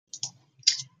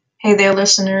Hey there,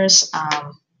 listeners.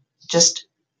 Just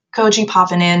Koji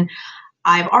popping in.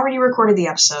 I've already recorded the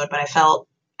episode, but I felt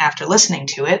after listening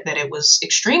to it that it was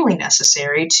extremely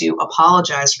necessary to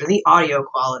apologize for the audio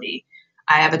quality.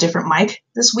 I have a different mic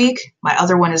this week. My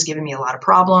other one is giving me a lot of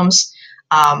problems.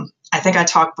 I think I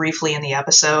talked briefly in the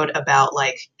episode about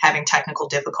having technical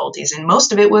difficulties, and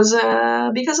most of it was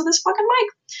because of this fucking mic.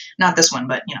 Not this one,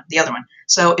 but the other one.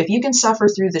 So if you can suffer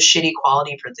through the shitty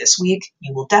quality for this week,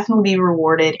 you will definitely be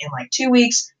rewarded in 2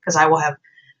 weeks because I will have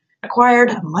acquired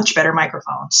a much better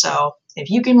microphone. So if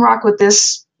you can rock with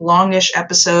this longish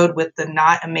episode with the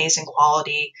not amazing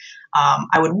quality,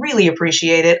 I would really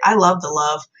appreciate it. I love the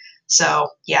love. So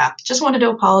yeah, just wanted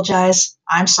to apologize.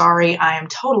 I'm sorry. I am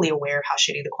totally aware of how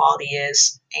shitty the quality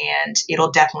is, and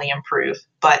it'll definitely improve.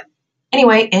 But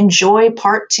anyway, enjoy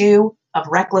part 2 of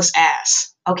Reckless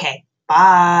Ass. Okay,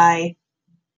 bye.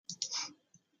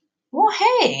 Well,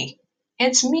 hey,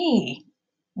 it's me,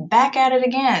 back at it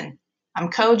again. I'm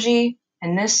Koji,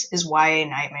 and this is YA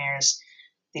Nightmares,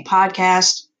 the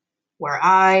podcast where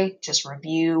I just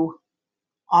review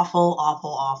awful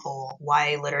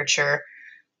YA literature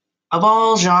of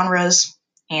all genres.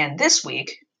 And this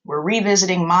week, we're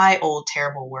revisiting my old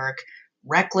terrible work,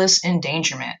 Reckless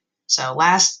Endangerment. So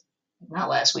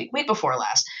week before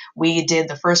last, we did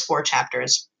the first 4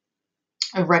 chapters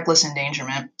of Reckless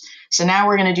Endangerment. So now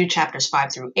we're going to do chapters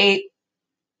 5 through 8.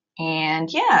 And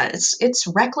yeah, it's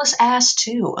Reckless Ass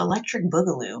 2, Electric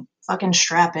Boogaloo. Fucking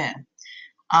strap in.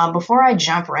 Before I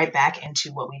jump right back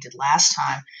into what we did last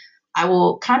time, I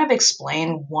will kind of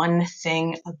explain one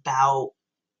thing about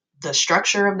the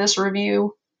structure of this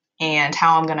review and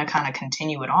how I'm going to kind of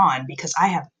continue it on, because I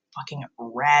have fucking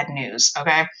rad news,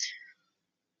 okay?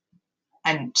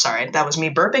 I'm sorry, that was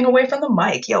me burping away from the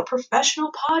mic. Yo,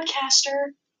 professional podcaster.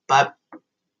 But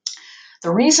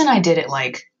the reason I did it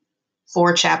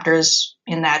 4 chapters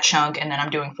in that chunk, and then I'm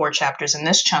doing 4 chapters in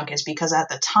this chunk, is because at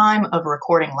the time of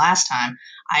recording last time,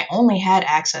 I only had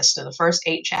access to the first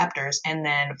 8 chapters and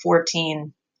then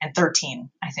 14 and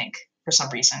 13, I think, for some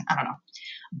reason. I don't know.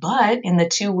 But in the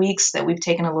 2 weeks that we've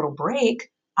taken a little break,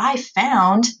 I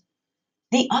found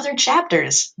the other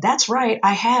chapters. That's right,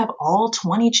 I have all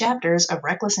 20 chapters of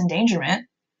Reckless Endangerment.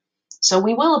 So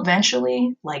we will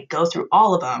eventually go through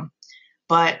all of them.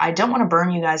 But I don't want to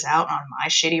burn you guys out on my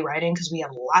shitty writing because we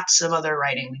have lots of other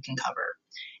writing we can cover.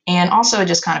 And also it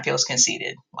just kind of feels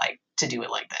conceited, to do it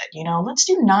like that. Let's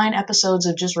do 9 episodes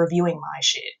of just reviewing my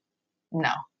shit.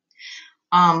 No.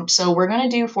 So we're going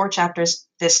to do 4 chapters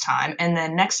this time, and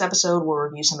then next episode we'll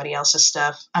review somebody else's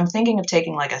stuff. I'm thinking of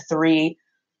taking a 3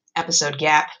 episode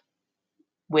gap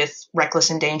with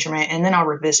Reckless Endangerment, and then I'll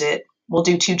revisit. We'll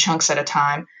do 2 chunks at a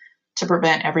time to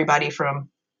prevent everybody from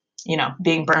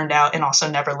being burned out and also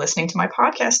never listening to my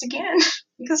podcast again,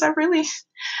 because I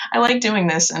like doing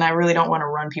this and I really don't want to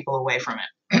run people away from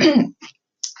it.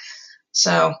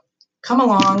 So come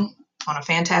along on a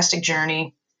fantastic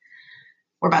journey.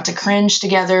 We're about to cringe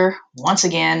together once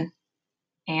again,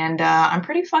 and I'm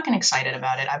pretty fucking excited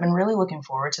about it. I've been really looking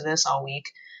forward to this all week,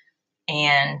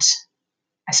 and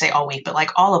I say all week,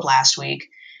 but all of last week.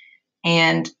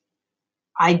 And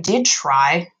I did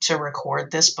try to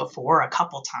record this before a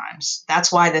couple times.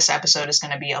 That's why this episode is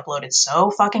going to be uploaded so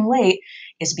fucking late,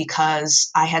 is because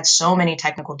I had so many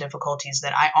technical difficulties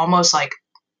that I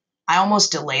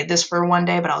almost delayed this for one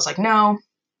day, but I was like, no,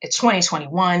 it's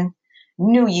 2021,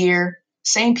 new year,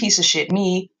 same piece of shit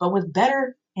me, but with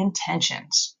better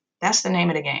intentions. That's the name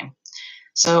of the game.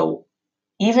 So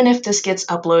even if this gets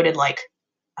uploaded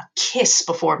a kiss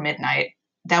before midnight,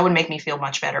 that would make me feel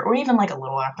much better, or even a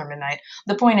little after midnight.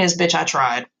 The point is, bitch, I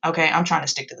tried. Okay, I'm trying to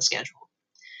stick to the schedule.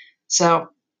 So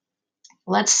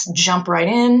let's jump right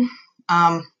in.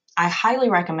 I highly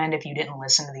recommend, if you didn't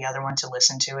listen to the other one, to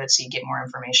listen to it so you get more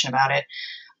information about it.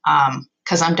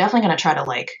 Because I'm definitely going to try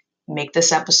to make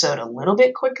this episode a little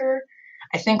bit quicker.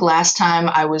 I think last time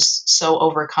I was so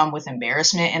overcome with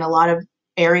embarrassment in a lot of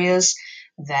areas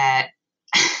that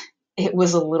it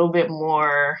was a little bit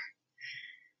more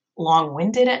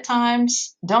long-winded at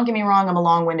times. Don't get me wrong, I'm a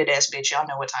long-winded ass bitch. Y'all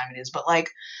know what time it is. But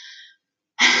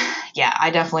yeah, I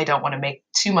definitely don't want to make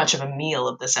too much of a meal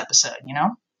of this episode,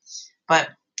 But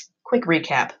quick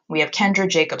recap. We have Kendra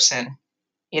Jacobson.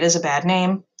 It is a bad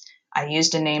name. I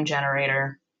used a name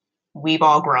generator. We've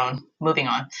all grown. Moving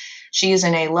on. She is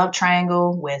in a love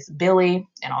triangle with Billy,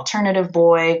 an alternative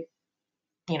boy,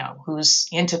 who's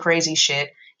into crazy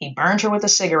shit. He burned her with a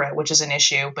cigarette, which is an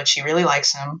issue, but she really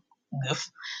likes him.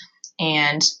 Oof.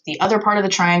 And the other part of the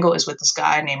triangle is with this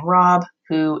guy named Rob,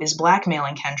 who is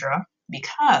blackmailing Kendra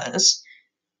because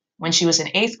when she was in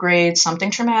 8th grade,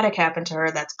 something traumatic happened to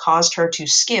her that caused her to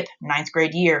skip 9th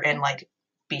grade year and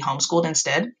be homeschooled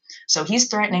instead. So he's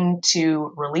threatening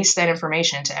to release that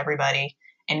information to everybody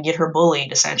and get her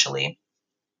bullied, essentially,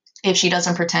 if she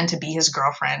doesn't pretend to be his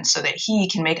girlfriend so that he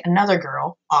can make another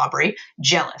girl, Aubrey,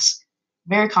 jealous.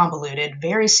 Very convoluted,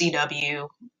 very CW,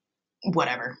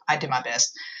 whatever. I did my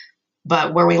best.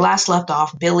 But where we last left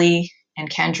off, Billy and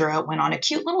Kendra went on a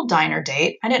cute little diner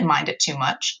date. I didn't mind it too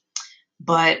much.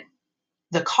 But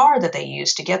the car that they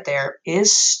used to get there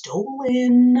is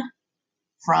stolen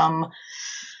from,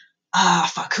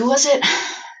 who was it?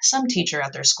 Some teacher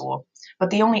at their school. But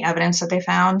the only evidence that they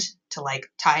found to like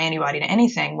tie anybody to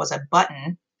anything was a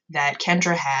button that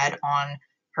Kendra had on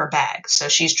her bag. So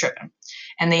she's tripping.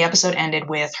 And the episode ended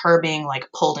with her being like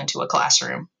pulled into a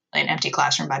classroom, an empty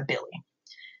classroom by Billy.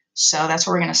 So that's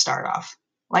where we're going to start off.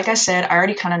 Like I said, I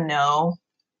already kind of know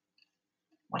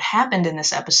what happened in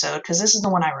this episode because this is the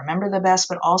one I remember the best,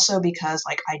 but also because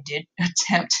like I did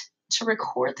attempt to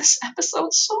record this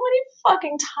episode so many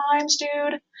fucking times,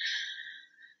 dude.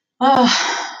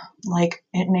 Like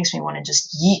it makes me want to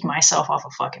just yeet myself off a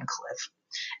fucking cliff.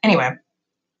 Anyway,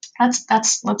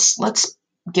 let's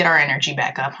get our energy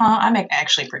back up, huh? I'm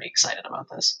actually pretty excited about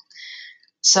this.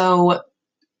 So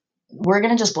we're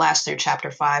gonna just blast through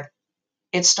chapter 5.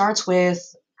 It starts with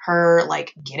her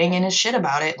like getting in his shit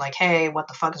about it, like, hey, what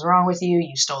the fuck is wrong with you?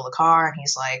 You stole the car. And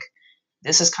he's like,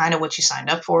 this is kind of what you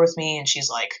signed up for with me. And she's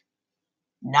like,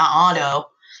 nah, no.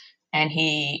 And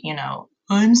he,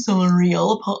 I'm sorry,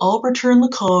 I'll return the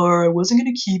car. I wasn't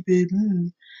gonna keep it.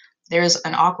 There's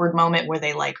an awkward moment where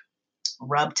they like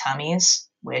rub tummies,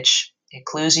 which it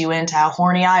clues you into how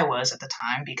horny I was at the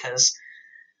time because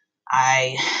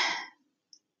I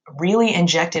really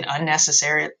injected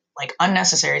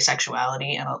unnecessary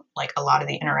sexuality and like a lot of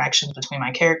the interactions between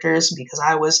my characters because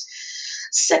I was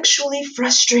sexually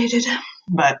frustrated.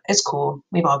 But it's cool.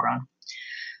 We've all grown.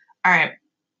 All right.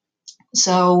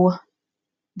 So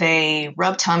they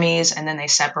rub tummies and then they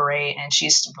separate and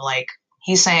she's like,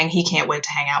 he's saying he can't wait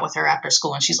to hang out with her after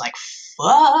school and she's like,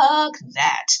 fuck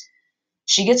that.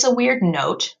 She gets a weird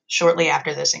note shortly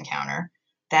after this encounter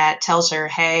that tells her,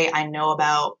 hey, I know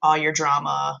about all your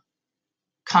drama.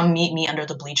 Come meet me under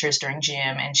the bleachers during gym.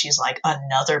 And she's like,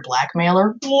 another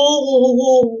blackmailer?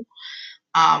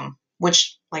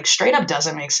 Which like straight up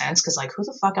doesn't make sense because like who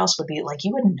the fuck else would be like,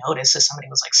 you wouldn't notice if somebody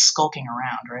was like skulking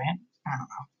around, right? I don't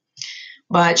know.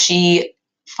 But she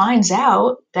finds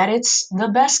out that it's the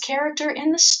best character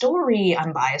in the story.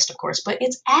 I'm biased, of course, but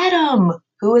it's Adam.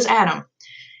 Who is Adam?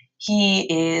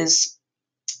 He is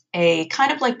a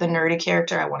kind of like the nerdy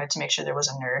character. I wanted to make sure there was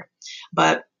a nerd,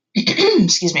 but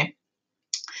excuse me.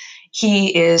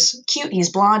 He is cute.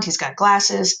 He's blonde. He's got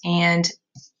glasses, and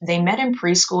they met in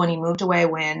preschool, and he moved away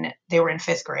when they were in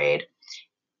 5th grade,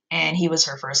 and he was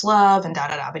her first love, and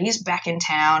da-da-da. But he's back in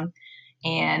town,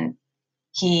 and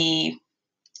he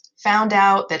found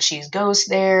out that she's ghost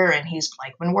there, and he's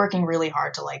like been working really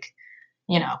hard to like,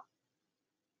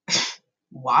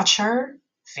 watch her,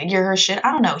 figure her shit.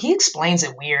 I don't know. He explains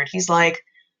it weird. He's like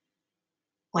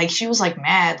she was like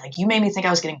mad, like you made me think I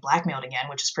was getting blackmailed again,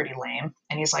 which is pretty lame.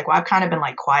 And he's like, well, I've kind of been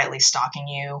like quietly stalking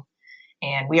you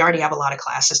and we already have a lot of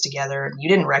classes together. You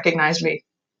didn't recognize me.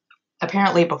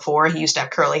 Apparently before he used to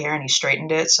have curly hair and he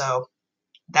straightened it. So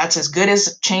that's as good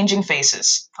as changing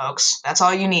faces, folks. That's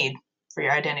all you need for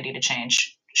your identity to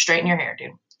change. Straighten your hair,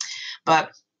 dude.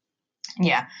 But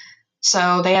yeah.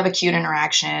 So they have a cute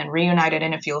interaction, reunited,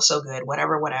 and it feels so good,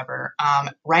 whatever.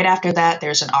 Right after that,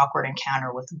 there's an awkward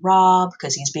encounter with Rob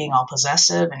because he's being all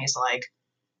possessive and he's like,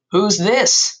 who's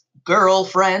this?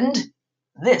 Girlfriend?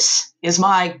 This is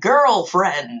my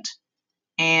girlfriend.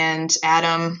 And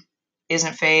Adam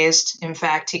isn't fazed. In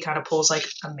fact, he kind of pulls like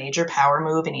a major power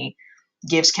move and he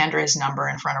gives Kendra his number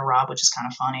in front of Rob, which is kind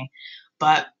of funny.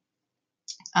 But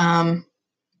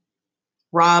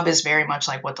Rob is very much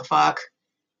like, what the fuck?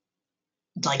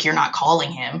 Like, you're not calling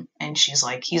him. And she's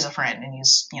like, he's a friend. And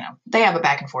he's, they have a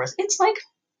back and forth. It's like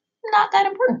not that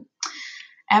important.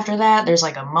 After that, there's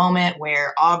like a moment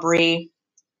where Aubrey,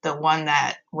 the one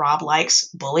that Rob likes,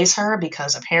 bullies her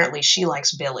because apparently she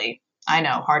likes Billy. I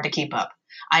know, hard to keep up.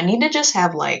 I need to just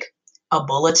have like a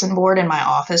bulletin board in my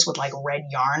office with like red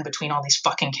yarn between all these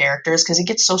fucking characters because it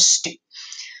gets so stupid.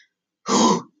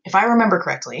 If I remember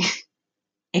correctly,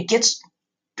 it gets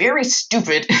very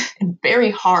stupid and very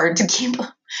hard to keep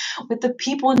up with the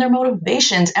people and their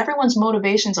motivations. Everyone's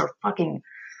motivations are fucking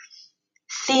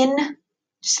thin,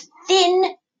 just thin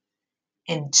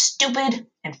and stupid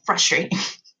and frustrating.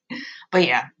 But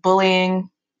yeah, bullying,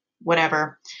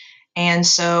 whatever. And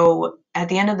so at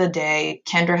the end of the day,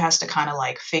 Kendra has to kind of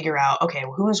like figure out, okay,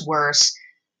 well, who's worse?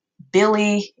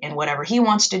 Billy and whatever he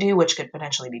wants to do, which could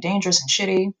potentially be dangerous and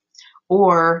shitty,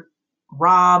 or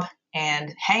Rob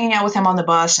and hanging out with him on the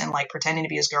bus and like pretending to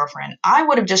be his girlfriend. I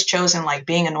would have just chosen like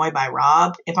being annoyed by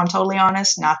Rob, if I'm totally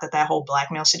honest. Not that that whole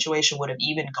blackmail situation would have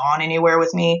even gone anywhere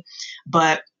with me,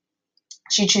 but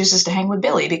she chooses to hang with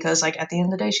Billy because like at the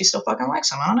end of the day, she still fucking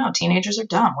likes him. I don't know. Teenagers are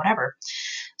dumb, whatever.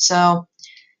 So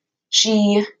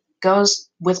she goes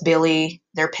with Billy.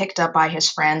 They're picked up by his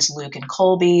friends Luke and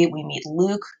Colby. We meet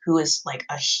Luke, who is like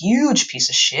a huge piece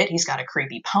of shit. He's got a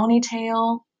creepy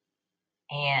ponytail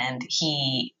and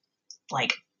he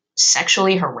like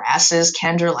sexually harasses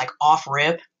Kendra like off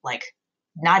rip, like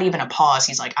not even a pause.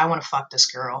 He's like, I want to fuck this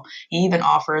girl. He even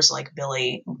offers like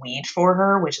Billy weed for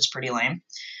her, which is pretty lame.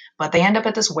 But they end up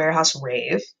at this warehouse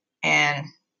rave, and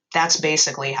that's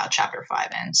basically how chapter 5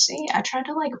 ends. See, I tried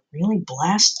to like really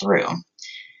blast through.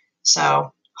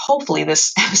 So hopefully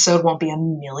this episode won't be a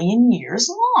million years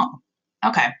long.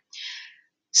 Okay.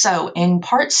 So in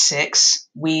part 6,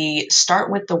 we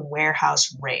start with the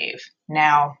warehouse rave.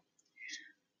 Now,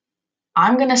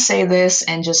 I'm gonna say this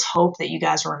and just hope that you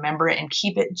guys remember it and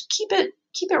keep it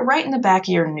right in the back of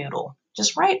your noodle.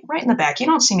 Just right in the back. You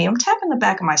don't see me. I'm tapping the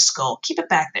back of my skull. Keep it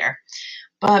back there.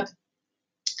 But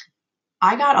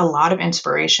I got a lot of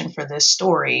inspiration for this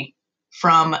story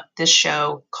from this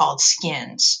show called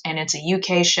Skins, and it's a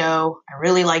UK show. I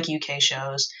really like UK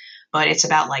shows, but it's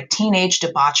about like teenage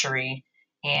debauchery,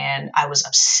 and I was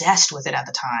obsessed with it at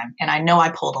the time. And I know I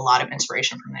pulled a lot of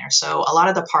inspiration from there. So a lot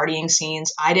of the partying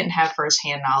scenes, I didn't have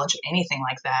firsthand knowledge of anything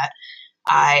like that.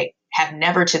 I have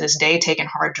never to this day taken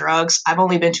hard drugs. I've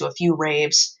only been to a few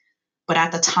raves, but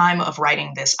at the time of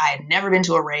writing this, I had never been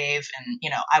to a rave,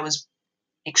 and I was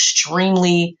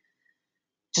extremely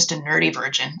just a nerdy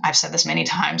virgin. I've said this many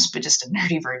times, but just a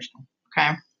nerdy virgin.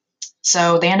 Okay.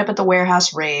 So they end up at the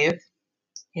warehouse rave.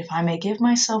 If I may give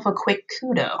myself a quick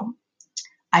kudo,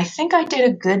 I think I did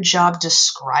a good job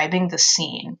describing the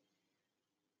scene.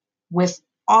 With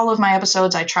all of my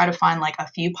episodes, I try to find like a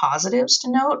few positives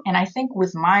to note. And I think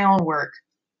with my own work,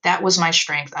 that was my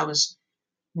strength. I was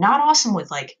not awesome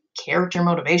with like character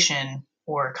motivation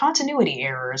or continuity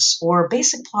errors or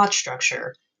basic plot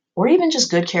structure or even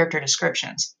just good character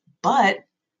descriptions. But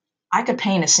I could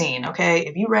paint a scene, okay?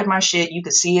 If you read my shit, you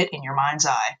could see it in your mind's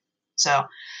eye. So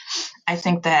I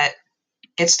think that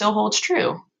it still holds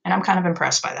true. And I'm kind of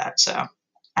impressed by that. So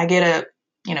I get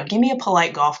give me a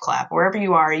polite golf clap wherever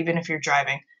you are, even if you're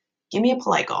driving. Give me a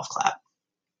polite golf clap.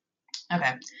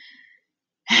 Okay.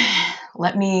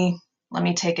 Let me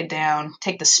take it down,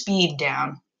 take the speed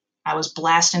down. I was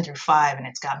blasting through 5 and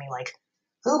it's got me like,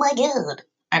 oh my god.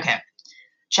 Okay.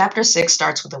 Chapter 6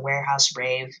 starts with the warehouse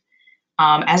rave.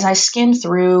 As I skim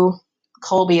through,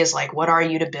 Colby is like, what are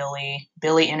you to Billy?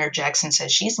 Billy interjects and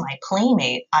says, she's my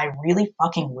playmate. I really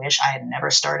fucking wish I had never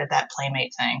started that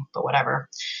playmate thing, but whatever.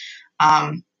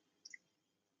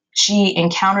 She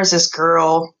encounters this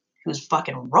girl who's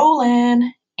fucking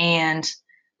rolling, and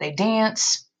they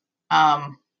dance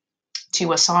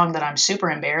to a song that I'm super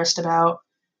embarrassed about.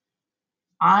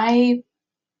 I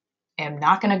am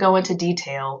not going to go into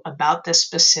detail about this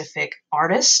specific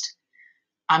artist.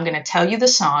 I'm going to tell you the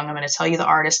song, I'm going to tell you the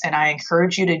artist, and I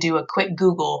encourage you to do a quick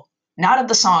Google, not of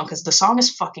the song, because the song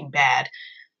is fucking bad,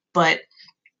 but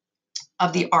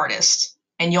of the artist,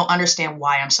 and you'll understand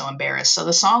why I'm so embarrassed. So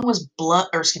the song was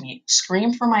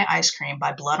Scream for My Ice Cream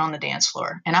by Blood on the Dance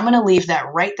Floor. And I'm going to leave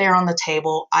that right there on the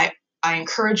table. I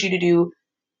encourage you to do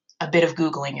a bit of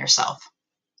Googling yourself.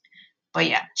 But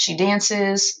yeah, she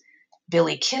dances.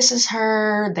 Billy kisses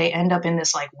her. They end up in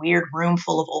this like weird room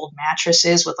full of old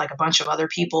mattresses with like a bunch of other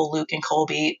people, Luke and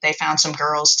Colby. They found some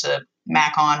girls to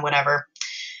mac on, whatever.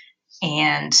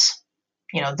 And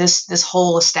this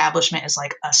whole establishment is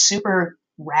like a super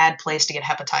rad place to get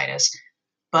hepatitis.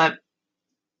 But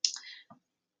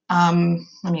let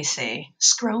me see.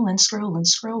 Scrolling.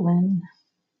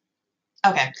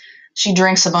 Okay. She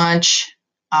drinks a bunch.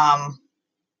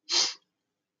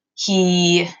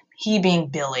 He being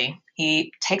Billy,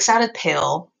 he takes out a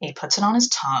pill, he puts it on his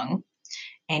tongue,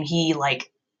 and he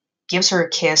like gives her a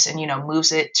kiss and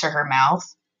moves it to her mouth,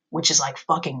 which is like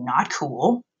fucking not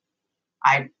cool.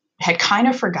 I had kind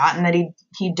of forgotten that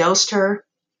he dosed her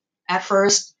at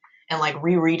first, and like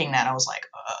rereading that I was like,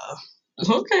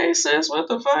 okay sis, what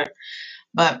the fuck.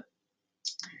 But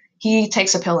he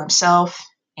takes a pill himself,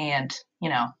 and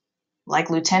like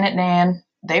Lieutenant Dan,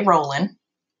 they rolling.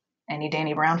 Any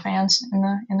Danny Brown fans in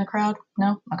the crowd?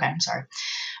 No? Okay, I'm sorry.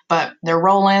 But they're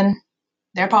rolling,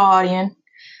 they're partying,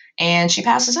 and she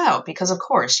passes out because of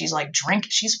course she's like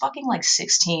she's fucking like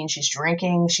 16, she's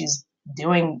drinking, she's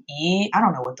doing I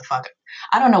don't know what the fuck.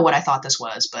 I don't know what I thought this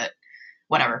was, but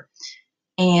whatever.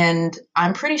 And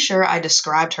I'm pretty sure I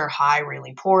described her high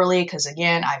really poorly because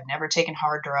again, I've never taken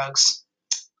hard drugs.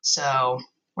 So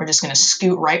we're just going to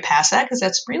scoot right past that because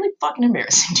that's really fucking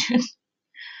embarrassing, dude.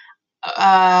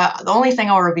 The only thing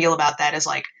I'll reveal about that is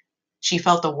like she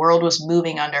felt the world was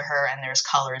moving under her and there's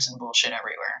colors and bullshit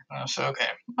everywhere. So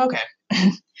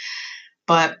okay.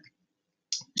 But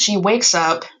she wakes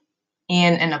up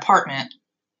in an apartment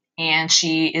and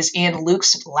she is in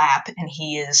Luke's lap and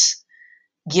he's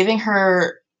giving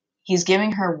her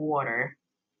water,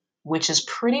 which is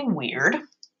pretty weird,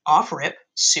 off rip,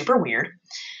 super weird.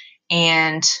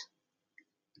 And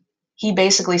he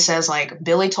basically says like,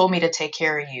 Billy told me to take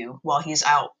care of you while he's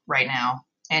out right now.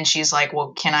 And she's like,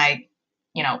 well, can I,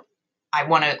 I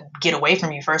want to get away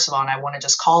from you first of all, and I want to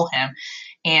just call him.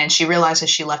 And she realizes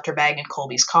she left her bag in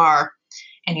Colby's car.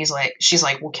 And she's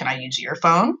like, well, can I use your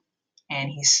phone? And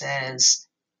he says,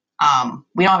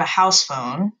 we don't have a house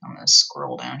phone. I'm going to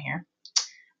scroll down here,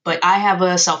 but I have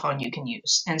a cell phone you can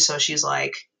use. And so she's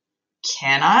like,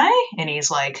 can I? And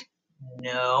he's like,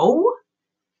 no.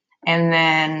 And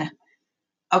then,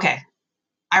 okay,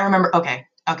 I remember. Okay.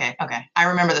 I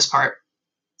remember this part.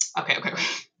 Okay.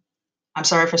 I'm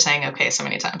sorry for saying okay so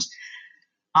many times.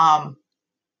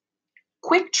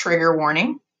 Quick trigger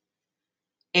warning.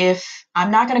 If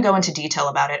I'm not going to go into detail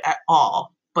about it at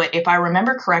all, but if I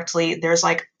remember correctly, there's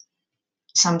like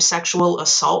some sexual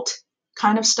assault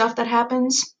kind of stuff that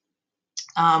happens.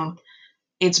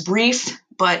 It's brief,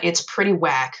 but it's pretty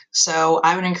whack. So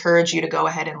I would encourage you to go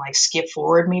ahead and like skip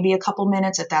forward maybe a couple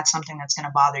minutes if that's something that's going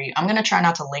to bother you. I'm going to try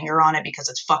not to linger on it because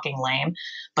it's fucking lame,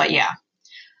 but yeah.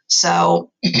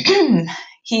 So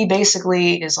he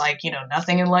basically is like,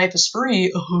 nothing in life is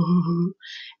free.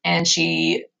 And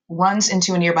she runs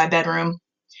into a nearby bedroom.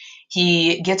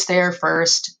 He gets there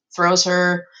first, throws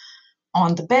her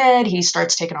on the bed. He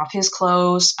starts taking off his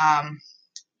clothes.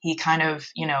 He kind of,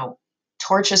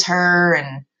 tortures her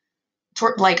and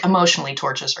like emotionally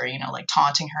tortures her, like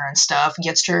taunting her and stuff,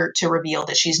 gets her to reveal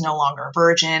that she's no longer a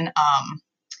virgin,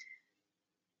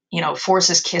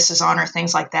 forces kisses on her,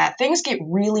 things like that. Things get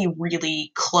really,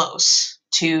 really close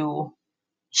to,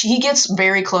 he gets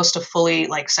very close to fully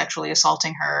like sexually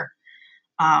assaulting her.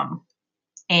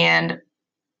 And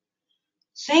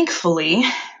thankfully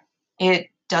it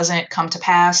doesn't come to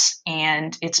pass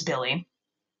and it's Billy.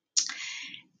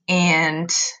 And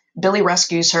Billy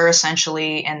rescues her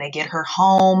essentially and they get her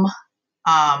home.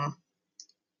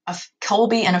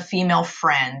 Colby and a female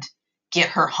friend get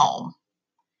her home.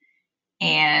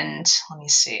 And let me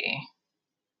see.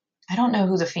 I don't know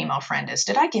who the female friend is.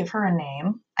 Did I give her a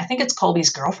name? I think it's Colby's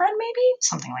girlfriend, maybe?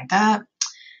 Something like that.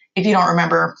 If you don't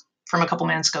remember from a couple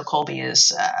minutes ago, Colby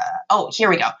is, here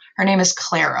we go. Her name is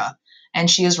Clara. And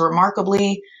she is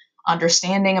remarkably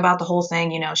understanding about the whole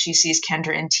thing. She sees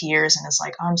Kendra in tears and is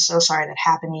like, oh, I'm so sorry that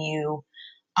happened to you.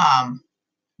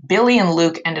 Billy and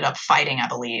Luke ended up fighting, I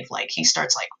believe. Like, he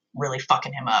starts, like, really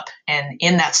fucking him up. And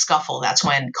in that scuffle, that's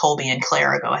when Colby and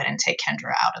Clara go ahead and take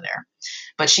Kendra out of there.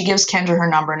 But she gives Kendra her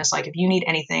number and is like, if you need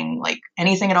anything, like,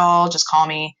 anything at all, just call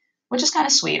me, which is kind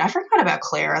of sweet. I forgot about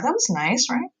Clara. That was nice,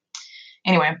 right?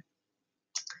 Anyway,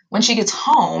 when she gets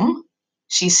home,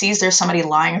 she sees there's somebody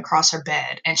lying across her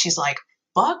bed, and she's like,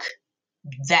 fuck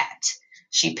that.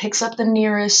 She picks up the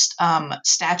nearest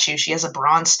statue. She has a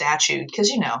bronze statue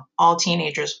because, all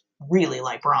teenagers really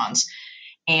like bronze.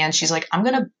 And she's like, I'm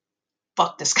going to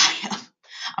fuck this guy up.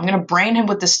 I'm going to brain him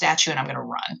with this statue and I'm going to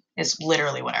run. Is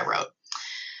literally what I wrote.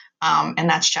 And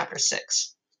that's chapter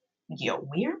 6. Yo,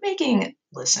 we're making,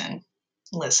 listen.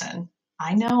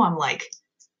 I know I'm like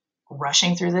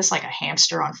rushing through this like a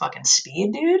hamster on fucking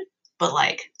speed, dude. But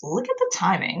like, look at the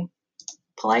timing.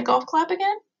 Polite golf clap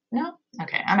again? No?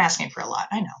 Okay, I'm asking for a lot.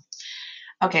 I know.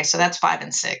 Okay, so that's 5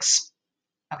 and 6.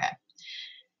 Okay.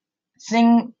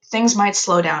 Things might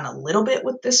slow down a little bit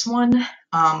with this one,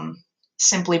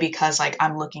 simply because like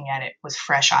I'm looking at it with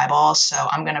fresh eyeballs, so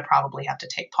I'm gonna probably have to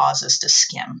take pauses to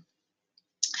skim.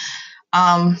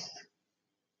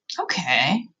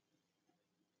 Okay.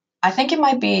 I think it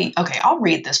might be, okay, I'll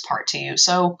read this part to you.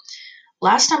 So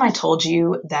last time I told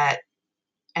you that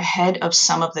ahead of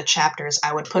some of the chapters,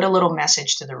 I would put a little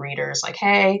message to the readers like,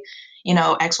 hey,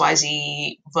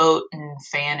 XYZ, vote and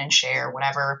fan and share,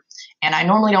 whatever. And I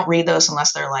normally don't read those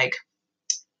unless they're like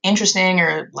interesting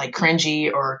or like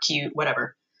cringy or cute,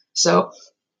 whatever. So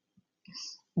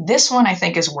this one I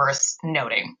think is worth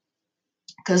noting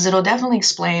because it'll definitely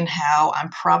explain how I'm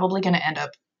probably going to end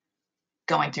up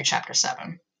going through chapter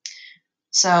 7.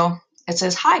 So it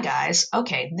says, hi guys.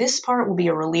 Okay, this part will be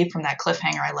a relief from that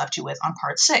cliffhanger I left you with on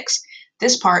part 6.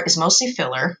 This part is mostly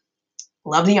filler.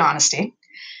 Love the honesty.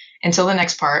 Until the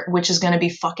next part, which is going to be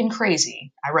fucking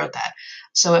crazy. I wrote that.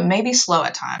 So it may be slow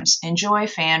at times. Enjoy,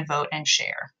 fan, vote, and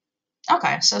share.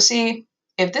 Okay, so see,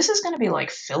 if this is gonna be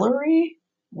like fillery,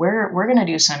 we're gonna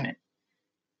do some.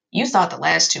 You thought the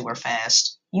last two were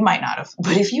fast. You might not have,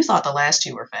 but if you thought the last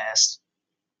two were fast,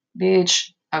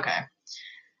 bitch. Okay.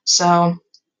 So,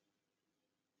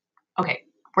 okay,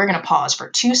 we're gonna pause for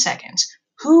 2 seconds.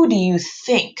 Who do you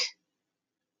think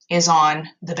is on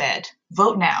the bed?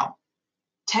 Vote now.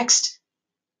 Text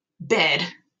bed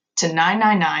to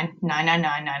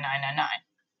 999-999-9999.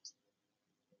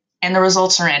 And the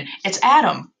results are in. It's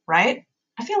Adam, right?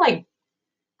 I feel like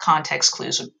context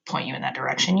clues would point you in that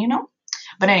direction, you know?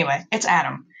 But anyway, it's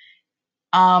Adam.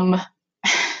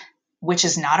 Which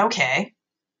is not okay.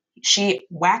 She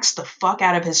whacks the fuck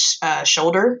out of his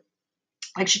shoulder.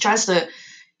 Like, she tries to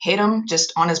hit him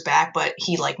just on his back, but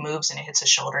he like moves and it hits his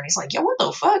shoulder. And he's like, yo, what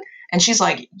the fuck? And she's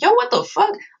like, yo, what the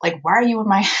fuck? Like, why are you in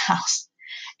my house?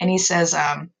 And he says,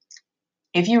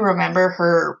 if you remember,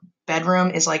 her bedroom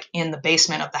is like in the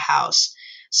basement of the house.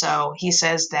 So he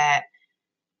says that,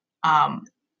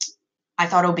 I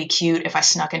thought it would be cute if I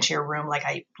snuck into your room like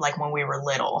when we were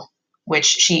little.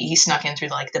 Which he snuck in through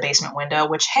like the basement window.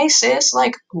 Which, hey sis,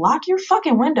 like, lock your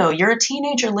fucking window. You're a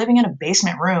teenager living in a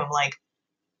basement room. Like,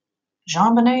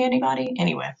 JonBenet, anybody?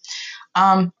 Anyway,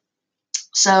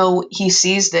 so he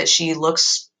sees that she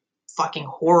looks fucking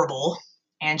horrible,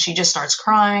 and she just starts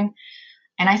crying.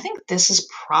 And I think this is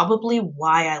probably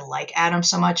why I like Adam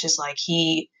so much. Is like,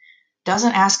 he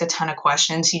doesn't ask a ton of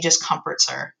questions. He just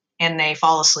comforts her, and they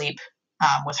fall asleep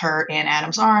with her in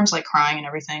Adam's arms, like crying and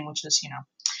everything, which is, you know.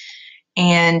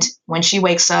 And when she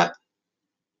wakes up,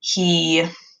 he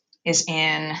is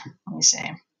in, let me see.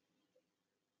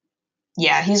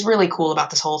 Yeah, he's really cool about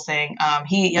this whole thing.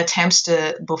 He attempts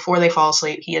to, before they fall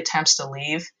asleep, he attempts to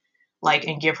leave, like,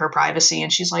 and give her privacy.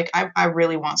 And she's like, I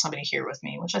really want somebody here with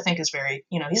me, which I think is very,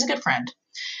 you know, he's a good friend.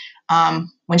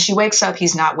 When she wakes up,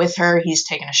 he's not with her. He's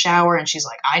taking a shower, and she's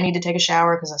like, I need to take a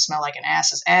shower because I smell like an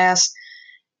ass's ass.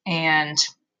 And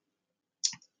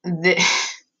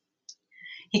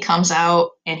he comes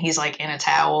out and he's like in a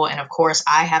towel. And of course,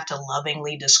 I have to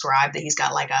lovingly describe that he's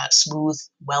got like a smooth,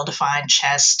 well-defined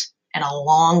chest and a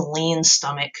long, lean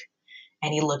stomach.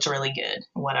 And he looked really good,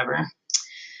 whatever.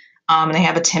 And they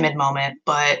have a timid moment,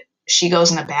 but she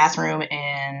goes in the bathroom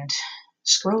and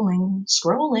scrolling.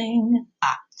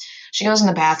 She goes in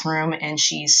the bathroom and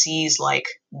she sees like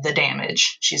the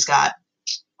damage. She's got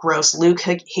gross Luke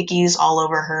hickeys all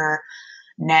over her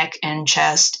neck and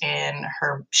chest, and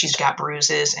she's got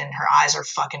bruises, and her eyes are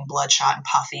fucking bloodshot and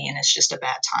puffy, and it's just a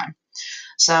bad time.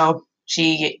 So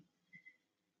she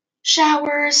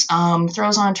showers,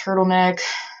 throws on a turtleneck,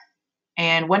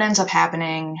 and what ends up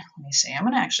happening, let me see, I'm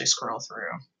gonna actually scroll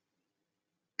through,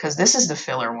 because this is the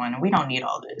filler one, and we don't need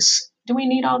all this. Do we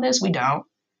need all this? We don't.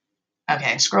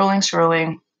 Okay,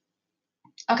 scrolling.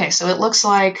 Okay, so it looks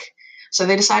like, so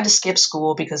they decide to skip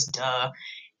school because duh,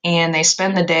 and they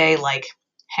spend the day like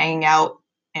hanging out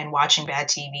and watching bad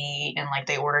TV, and like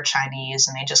they order Chinese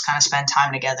and they just kind of spend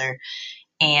time together.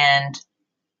 And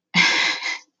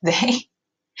they,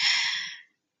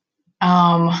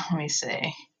 let me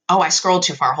see. Oh, I scrolled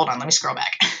too far. Hold on, let me scroll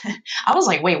back. I was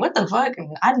like, wait, what the fuck?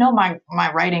 I know my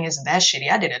writing isn't that shitty.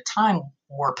 I did a time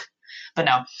warp, but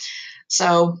no.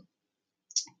 So,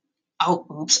 oh,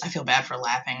 oops, I feel bad for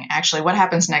laughing. Actually, what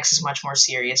happens next is much more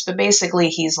serious. But basically,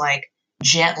 he's like,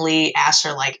 gently asks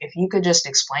her, like, if you could just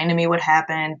explain to me what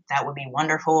happened, that would be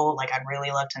wonderful. Like, I'd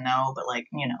really love to know, but like,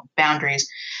 you know, boundaries.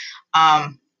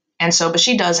 And so, but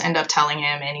she does end up telling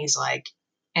him, and he's like,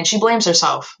 and she blames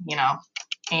herself, you know,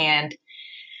 and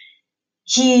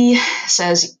he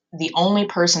says the only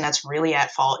person that's really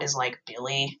at fault is like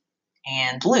Billy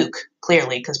and Luke,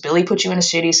 clearly, because Billy put you in a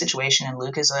shitty situation, and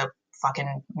Luke is a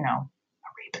fucking, you know, a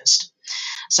rapist.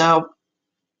 So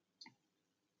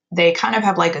they kind of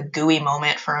have like a gooey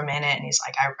moment for a minute, and he's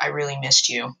like, I really missed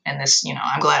you, and this, you know,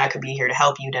 I'm glad I could be here to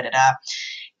help you, da da da.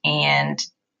 And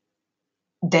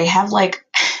they have like,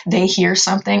 they hear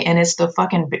something, and it's the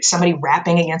fucking somebody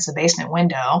rapping against the basement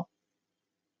window.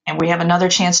 And we have another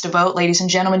chance to vote, ladies and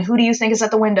gentlemen. Who do you think is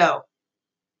at the window?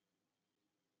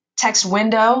 Text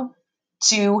window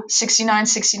to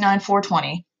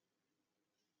 6969420.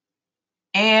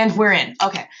 And we're in.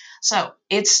 Okay, so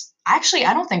it's actually,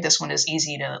 I don't think this one is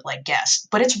easy to like guess,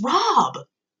 but it's Rob.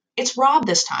 It's Rob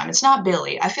this time. It's not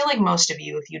Billy. I feel like most of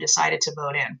you, if you decided to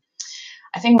vote in,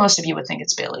 I think most of you would think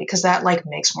it's Billy, because that like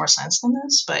makes more sense than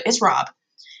this, but it's Rob.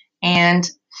 And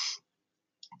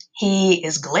he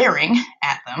is glaring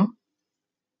at them.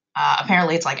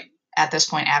 Apparently it's like at this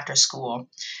point after school,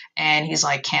 and he's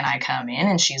like, can I come in?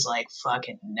 And she's like,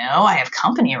 fucking no, I have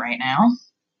company right now.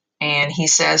 And he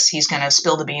says he's going to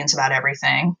spill the beans about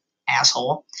everything.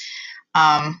 Asshole.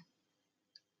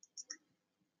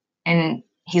 And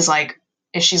he's like,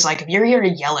 if she's like, if you're here to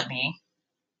yell at me,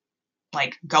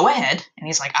 like, go ahead. And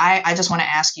he's like, I just want to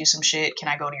ask you some shit. Can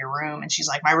I go to your room? And she's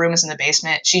like, my room is in the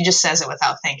basement. She just says it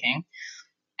without thinking.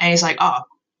 And he's like, oh,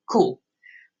 cool.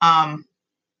 Um,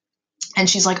 and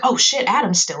she's like, oh shit,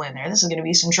 Adam's still in there. This is going to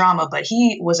be some drama. But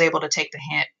he was able to take the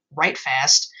hint right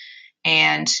fast,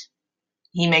 and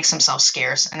he makes himself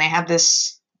scarce. And they have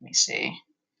this, let me see,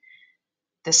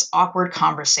 this awkward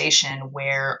conversation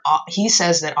where he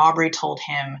says that Aubrey told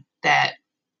him that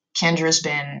Kendra's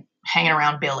been hanging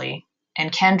around Billy,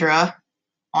 and Kendra,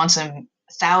 on some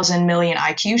 1,000,000,000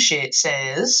 IQ shit,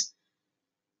 says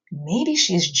maybe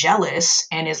she's jealous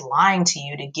and is lying to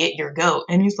you to get your goat.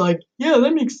 And he's like, yeah,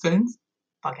 that makes sense.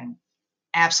 Fucking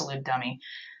absolute dummy.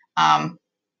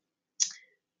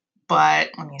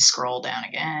 But let me scroll down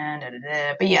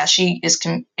again. But yeah, she is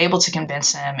able to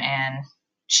convince him, and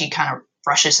she kind of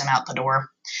rushes him out the door.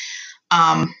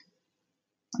 Let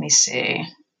me see.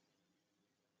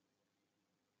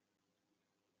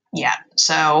 Yeah,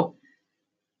 so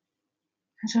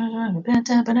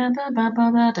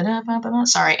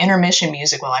sorry, intermission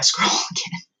music while I scroll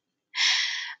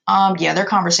again. Yeah, their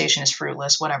conversation is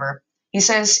fruitless, whatever. He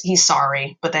says he's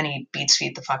sorry, but then he beats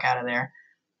feet the fuck out of there.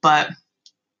 But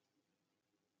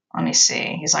let me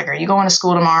see. He's like, are you going to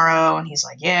school tomorrow? And he's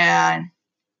like, yeah,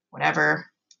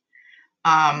 whatever.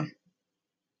 But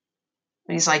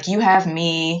he's like, you have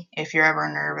me if you're ever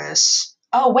nervous.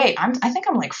 Oh, wait, I think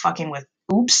I'm like fucking with,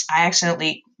 oops, I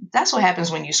accidentally, that's what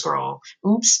happens when you scroll.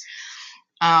 Oops.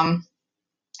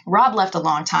 Rob left a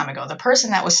long time ago. The person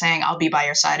that was saying, I'll be by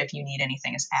your side if you need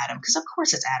anything is Adam. Because of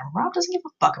course it's Adam. Rob doesn't give a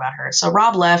fuck about her. So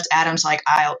Rob left. Adam's like,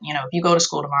 if you go to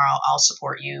school tomorrow, I'll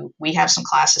support you. We have some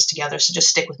classes together, so just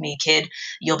stick with me, kid.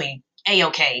 You'll be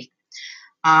A-okay.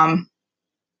 But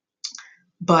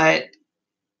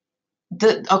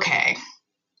okay.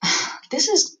 This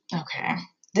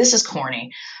is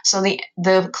corny. So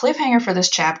the cliffhanger for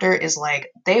this chapter is like,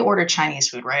 they ordered Chinese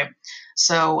food, right?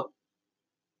 So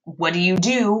what do you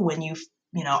do when you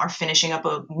are finishing up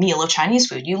a meal of Chinese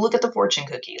food? You look at the fortune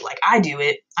cookie. Like, I do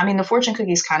it. I mean, the fortune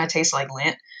cookies kind of taste like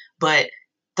lint, but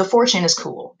the fortune is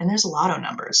cool, and there's lotto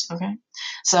numbers, okay?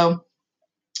 So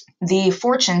the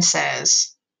fortune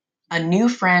says, a new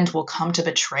friend will come to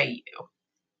betray you.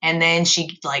 And then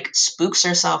she like spooks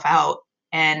herself out,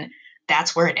 and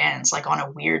that's where it ends, like on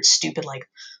a weird, stupid, like,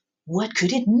 what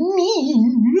could it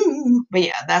mean? But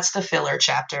yeah, that's the filler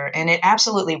chapter, and it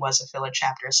absolutely was a filler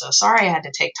chapter. So sorry I had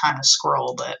to take time to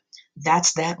scroll, but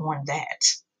that's that one that.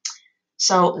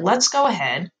 So let's go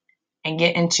ahead and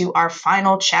get into our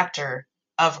final chapter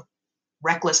of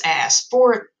Reckless Ass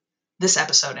for this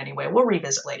episode anyway. We'll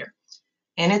revisit later.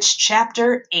 And it's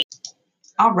chapter 8.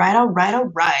 All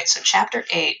right. So chapter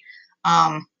 8.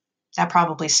 That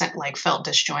probably felt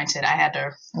disjointed. I had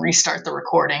to restart the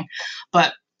recording,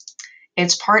 but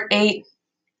it's part 8.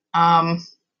 And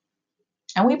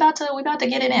we about to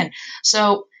get it in.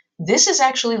 So this is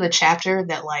actually the chapter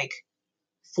that like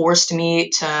forced me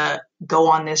to go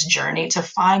on this journey to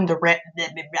find the I'm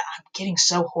getting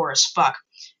so hoarse. Fuck.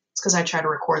 It's because I tried to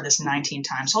record this 19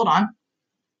 times. Hold on.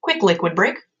 Quick liquid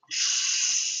break.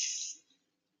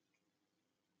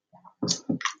 All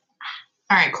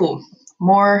right, cool.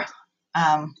 More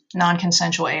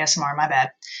non-consensual ASMR, my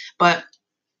bad. But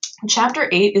chapter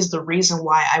 8 is the reason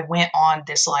why I went on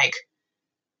this like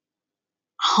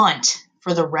hunt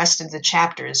for the rest of the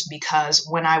chapters, because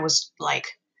when I was like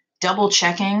double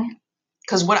checking,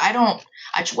 because what I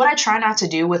try not to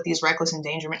do with these reckless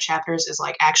endangerment chapters is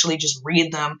like actually just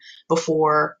read them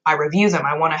before I review them.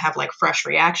 I want to have like fresh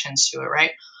reactions to it,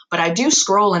 right? But I do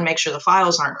scroll and make sure the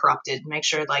files aren't corrupted, make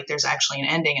sure like there's actually an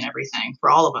ending and everything for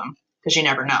all of them, because you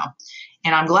never know.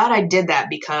 And I'm glad I did that,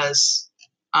 because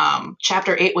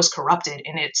chapter 8 was corrupted,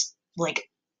 and it's like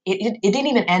it didn't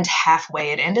even end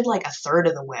halfway. It ended like a third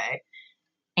of the way,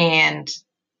 and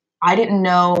I didn't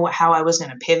know how I was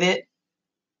going to pivot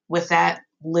with that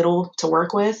little to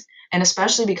work with. And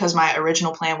especially because my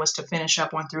original plan was to finish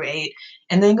up 1 through 8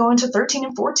 and then go into 13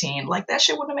 and 14. Like, that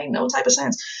shit wouldn't have made no type of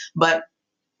sense. But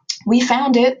we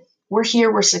found it. We're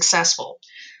here. We're successful.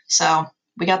 So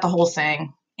we got the whole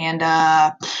thing. And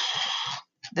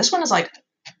this one is like,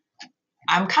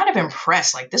 I'm kind of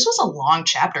impressed. Like, this was a long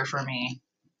chapter for me.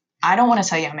 I don't want to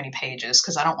tell you how many pages,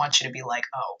 because I don't want you to be like,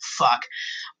 oh, fuck.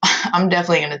 I'm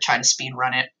definitely going to try to speed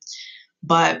run it.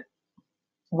 But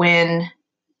when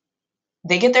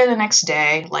they get there the next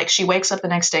day, like, she wakes up the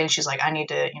next day and she's like, I need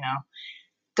to,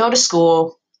 go to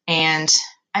school. And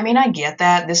I mean, I get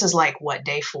that. This is like, what,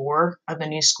 day 4 of the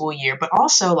new school year. But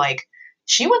also, like,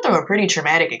 she went through a pretty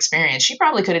traumatic experience. She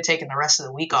probably could have taken the rest of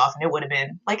the week off and it would have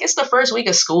been like, it's the first week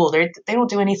of school. They don't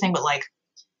do anything but like,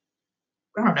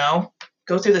 I don't know,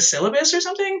 go through the syllabus or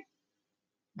something.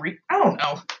 I don't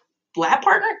know. Lab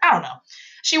partner? I don't know.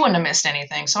 She wouldn't have missed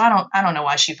anything. So I don't know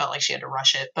why she felt like she had to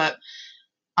rush it. But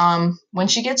when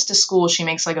she gets to school, she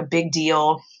makes like a big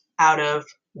deal out of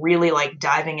really like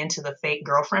diving into the fake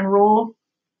girlfriend rule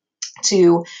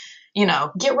to,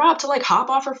 get Rob to like hop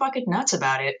off her fucking nuts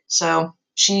about it. So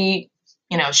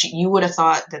you would have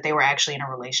thought that they were actually in a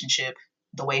relationship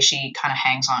the way she kind of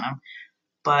hangs on him.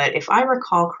 But if I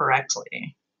recall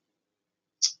correctly,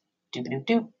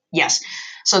 yes.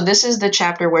 So this is the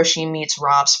chapter where she meets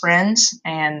Rob's friends,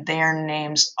 and their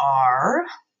names are,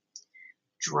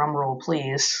 drumroll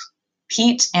please,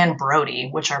 Pete and Brody,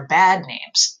 which are bad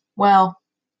names. Well,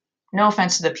 no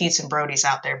offense to the Pete's and Brody's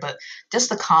out there, but just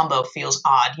the combo feels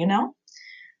odd,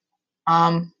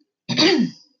 Let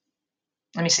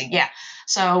me see. Yeah.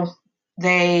 So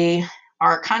they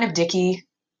are kind of dicky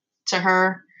to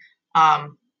her,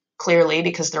 clearly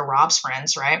because they're Rob's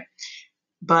friends, right?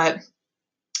 But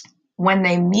when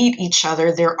they meet each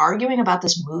other, they're arguing about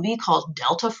this movie called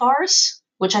Delta Farce,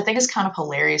 which I think is kind of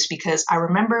hilarious because I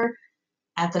remember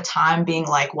at the time being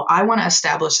like, well, I want to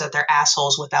establish that they're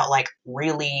assholes without like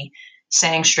really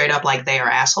saying straight up like they are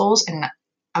assholes. And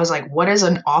I was like, what is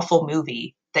an awful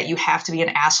movie that you have to be an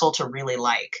asshole to really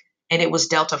like? And it was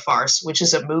Delta Farce, which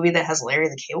is a movie that has Larry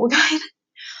the Cable Guy.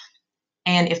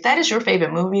 And if that is your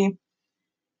favorite movie,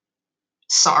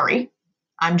 sorry,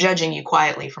 I'm judging you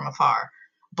quietly from afar.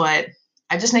 But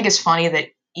I just think it's funny that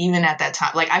even at that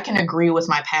time, like I can agree with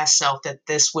my past self that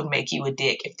this would make you a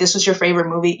dick. If this was your favorite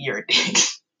movie, you're a dick.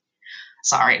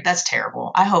 Sorry, that's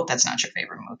terrible. I hope that's not your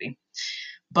favorite movie.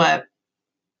 But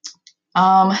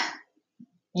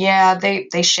yeah,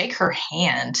 they shake her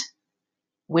hand,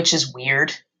 which is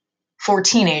weird. For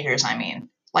teenagers, I mean.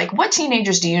 Like, what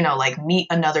teenagers do you know, like, meet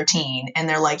another teen and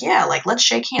they're like, yeah, like, let's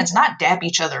shake hands, not dap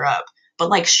each other up, but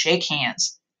like shake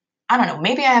hands. I don't know.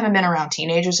 Maybe I haven't been around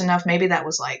teenagers enough. Maybe that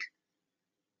was like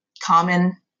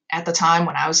common at the time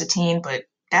when I was a teen, but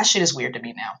that shit is weird to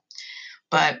me now.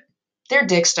 But they're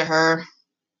dicks to her,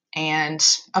 and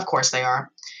of course they are.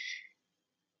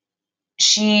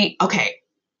 Okay,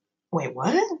 wait,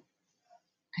 what?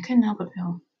 I couldn't help but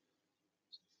feel.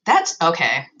 That's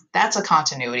okay. That's a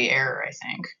continuity error, I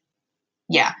think.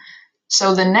 Yeah.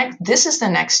 So this is the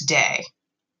next day,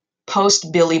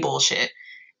 post Billy bullshit,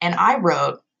 and I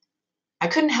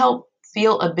couldn't help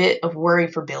feel a bit of worry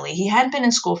for Billy. He hadn't been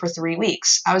in school for 3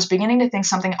 weeks. I was beginning to think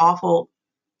something awful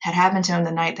had happened to him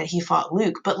the night that he fought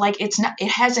Luke, but like it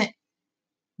hasn't.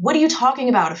 What are you talking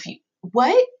about?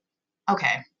 What?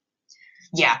 Okay.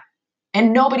 Yeah.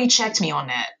 And nobody checked me on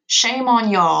that. Shame on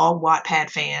y'all, Wattpad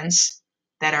fans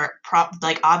that are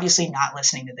like obviously not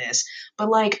listening to this. But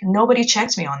like nobody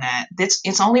checked me on that.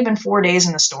 It's only been 4 days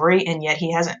in the story, and yet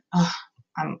he hasn't.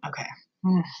 I'm okay.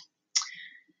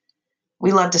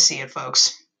 We love to see it,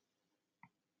 folks.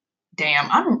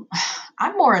 Damn,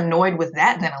 I'm more annoyed with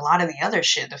that than a lot of the other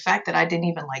shit. The fact that I didn't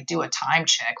even like do a time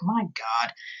check. My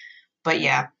God. But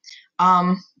yeah.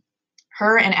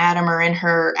 Her and Adam are in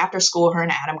after school, her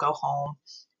and Adam go home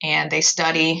and they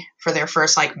study for their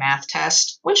first like math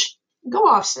test, which go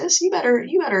off, sis. You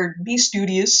better be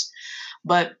studious.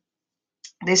 But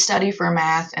they study for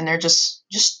math and they're just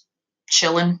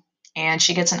chilling. And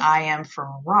she gets an IM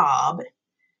from Rob.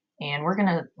 And we're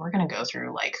gonna go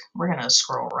through like we're gonna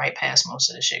scroll right past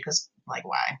most of the shit because like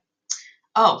why?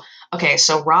 Oh, okay.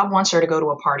 So Rob wants her to go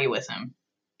to a party with him,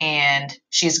 and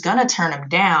she's gonna turn him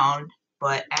down,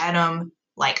 but Adam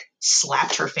like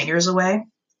slapped her fingers away,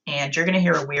 and you're gonna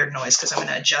hear a weird noise because I'm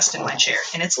gonna adjust in my chair,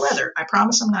 and it's leather. I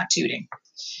promise I'm not tooting.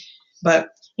 But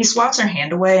he swats her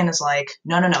hand away and is like,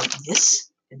 no,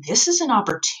 this is an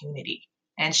opportunity.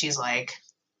 And she's like,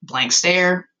 blank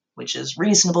stare, which is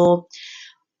reasonable.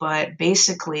 But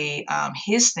basically,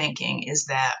 his thinking is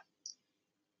that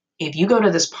if you go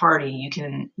to this party, you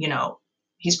can,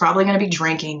 he's probably going to be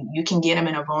drinking. You can get him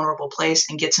in a vulnerable place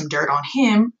and get some dirt on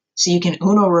him so you can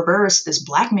Uno reverse this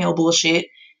blackmail bullshit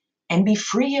and be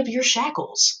free of your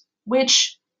shackles.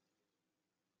 Which,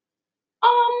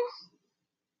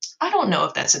 I don't know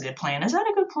if that's a good plan. Is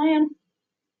that a good plan?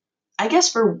 I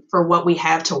guess for what we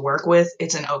have to work with,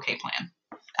 it's an okay plan.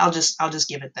 I'll just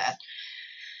give it that.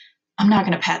 I'm not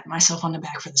going to pat myself on the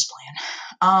back for this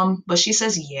plan. But she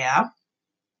says, yeah.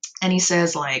 And he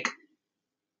says like,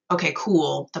 okay,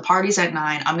 cool. The party's at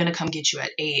 9. I'm going to come get you at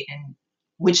 8,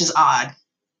 which is odd.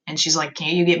 And she's like,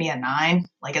 can't you get me at 9?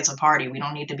 Like it's a party. We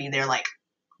don't need to be there like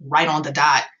right on the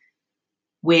dot.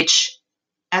 Which,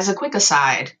 as a quick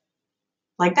aside,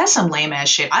 Like, that's some lame ass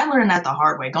shit. I learned that the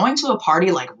hard way. Going to a party,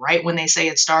 like, right when they say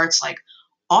it starts, like,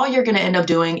 all you're gonna end up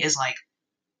doing is, like,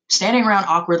 standing around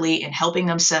awkwardly and helping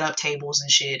them set up tables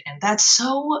and shit. And that's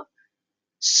so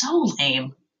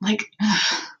lame. Like,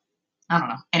 I don't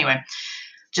know. Anyway,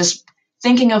 just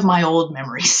thinking of my old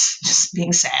memories, just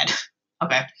being sad.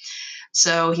 Okay.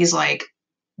 So he's like,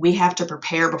 we have to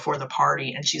prepare before the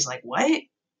party. And she's like, what?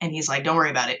 And he's like, don't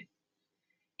worry about it.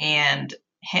 And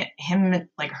him,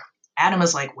 like, Adam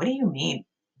is like, what do you mean?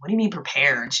 What do you mean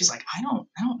prepare? And she's like, I don't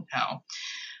know.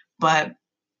 But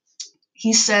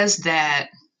he says that,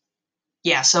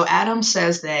 yeah, so Adam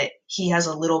says that he has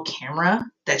a little camera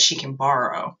that she can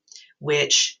borrow,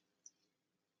 which,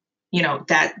 you know,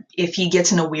 that if he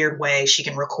gets in a weird way, she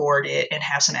can record it and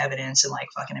have some evidence and, like,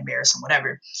 fucking embarrass him,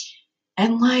 whatever.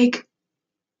 And, like,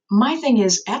 my thing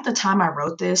is, at the time I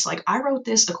wrote this, like, I wrote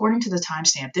this according to the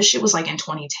timestamp. This shit was, like, in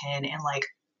 2010, and, like,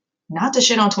 not to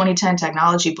shit on 2010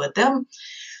 technology, but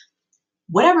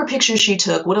whatever picture she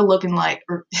took would have looking like,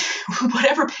 or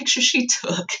whatever picture she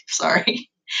took, sorry,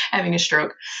 having a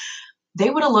stroke, they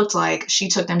would have looked like she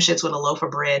took them shits with a loaf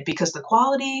of bread, because the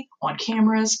quality on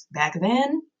cameras back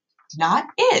then, not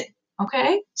it,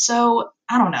 okay? So,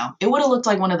 I don't know. It would have looked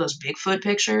like one of those Bigfoot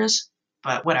pictures,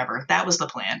 but whatever. That was the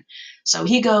plan. So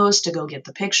he goes to go get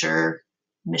the picture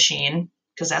machine,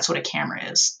 because that's what a camera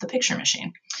is, the picture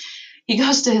machine. He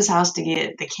goes to his house to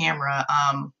get the camera.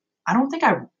 I don't think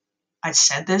I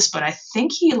said this, but I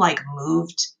think he, like,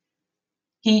 moved.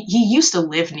 He used to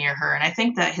live near her, and I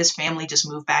think that his family just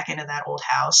moved back into that old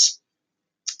house,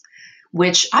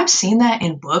 which I've seen that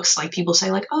in books. Like, people say,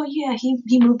 like, oh yeah,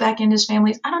 he moved back into his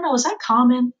family. I don't know, is that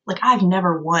common? Like, I've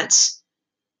never once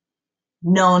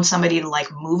known somebody to, like,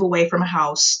 move away from a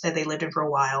house that they lived in for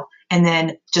a while and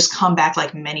then just come back,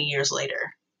 like, many years later.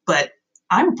 But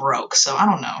I'm broke, so I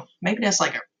don't know. Maybe that's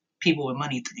like a people with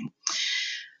money thing.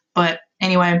 But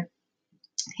anyway,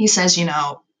 he says, you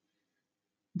know,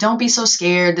 don't be so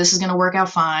scared. This is going to work out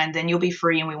fine. Then you'll be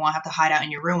free and we won't have to hide out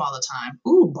in your room all the time.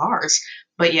 Ooh, bars.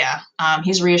 But yeah,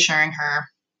 he's reassuring her,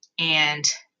 and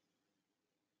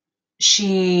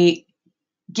she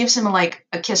gives him a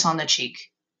kiss on the cheek,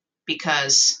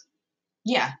 because,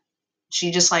 yeah,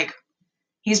 she just, like,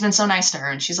 he's been so nice to her,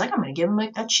 and she's like, I'm going to give him,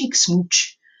 like, a cheek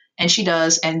smooch. And she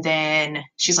does. And then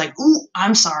she's like, ooh,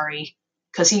 I'm sorry.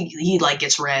 Because he like,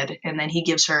 gets red. And then he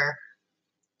gives her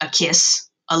a kiss.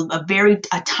 A little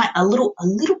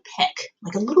peck,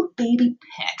 like a little baby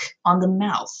peck on the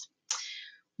mouth,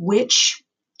 which,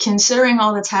 considering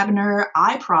all that's happened to her,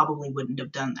 I probably wouldn't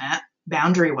have done that.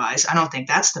 Boundary wise, I don't think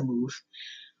that's the move.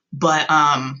 But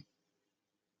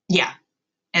yeah.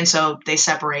 And so they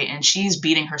separate, and she's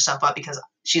beating herself up because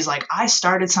she's like, I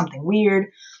started something weird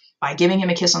by giving him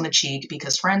a kiss on the cheek,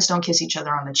 because friends don't kiss each other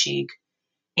on the cheek,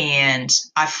 and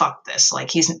I fucked this.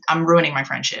 Like, I'm ruining my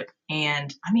friendship.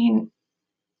 And I mean,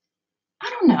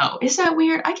 I don't know. Is that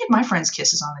weird? I give my friends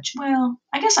kisses on the cheek. Well,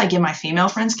 I guess I give my female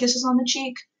friends kisses on the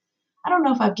cheek. I don't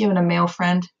know if I've given a male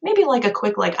friend. Maybe like a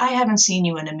quick, like, I haven't seen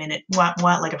you in a minute. What,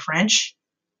 like a French?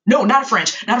 No, not a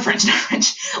French.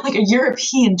 Like a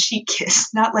European cheek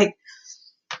kiss. Not like,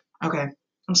 okay.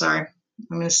 I'm sorry.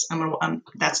 That's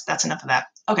enough of that.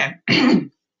 Okay.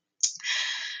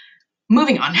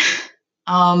 Moving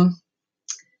on.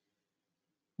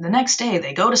 The next day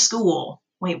they go to school.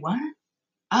 Wait, what?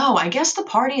 Oh, I guess the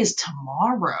party is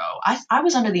tomorrow. I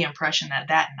was under the impression that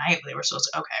night they were supposed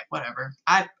to. Okay, whatever.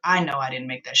 I know I didn't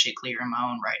make that shit clear in my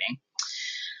own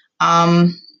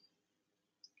writing.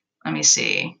 Let me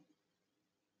see.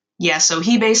 Yeah, so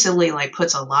he basically, like,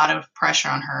 puts a lot of pressure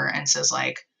on her and says,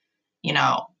 like, you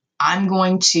know, I'm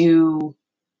going to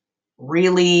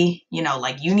really, you know,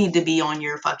 like, you need to be on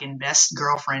your fucking best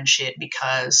girlfriend shit,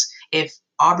 because if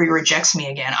Aubrey rejects me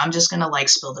again, I'm just gonna, like,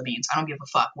 spill the beans. I don't give a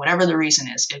fuck. Whatever the reason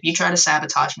is. If you try to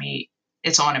sabotage me,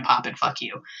 it's on and popping. Fuck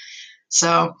you.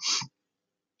 So,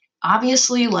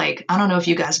 obviously, like, I don't know if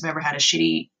you guys have ever had a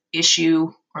shitty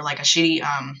issue or, like, a shitty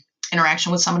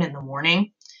interaction with someone in the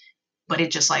morning, but it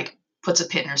just, like, puts a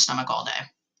pit in her stomach all day.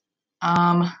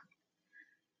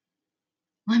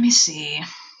 Let me see.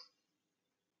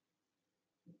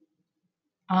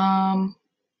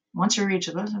 Once you reach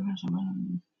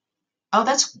oh,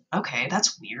 that's okay.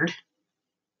 That's weird.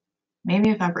 Maybe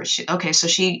if I okay, so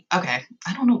okay,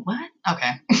 I don't know what.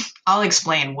 Okay, I'll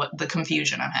explain what the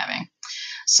confusion I'm having.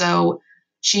 So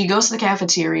she goes to the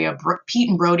cafeteria. Pete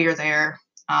and Brody are there.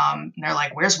 And they're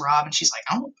like, "Where's Rob?" And she's like,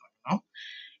 "I don't know."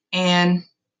 And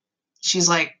she's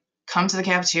like, "Come to the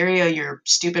cafeteria. Your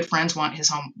stupid friends want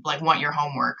your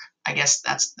homework." I guess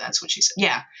that's what she said.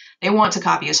 Yeah, they want to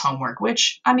copy his homework,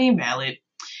 which, I mean, valid.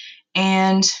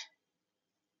 And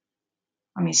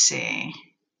let me see.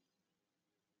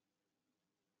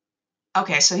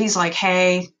 okay, so he's like,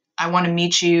 hey, I want to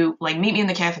meet you, like, meet me in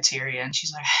the cafeteria. And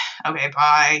she's like, okay,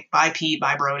 bye Pete,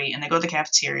 bye Brody. And they go to the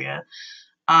cafeteria.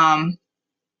 Um,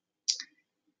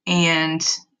 and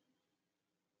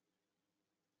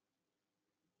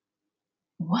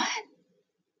what?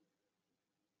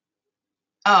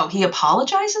 Oh, he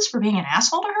apologizes for being an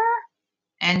asshole to her?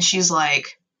 And she's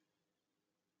like,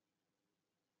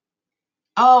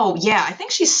 oh, yeah, I think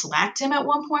she slacked him at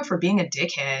one point for being a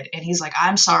dickhead. And he's like,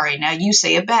 I'm sorry, now you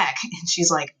say it back. And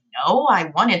she's like, no, I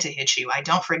wanted to hit you. I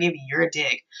don't forgive you. You're a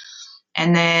dick.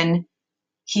 And then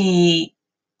he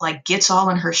like gets all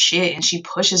in her shit and she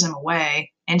pushes him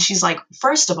away. And she's like,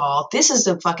 first of all, this is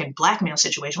the fucking blackmail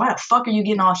situation. Why the fuck are you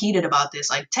getting all heated about this?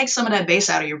 Like, take some of that bass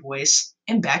out of your voice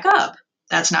and back up.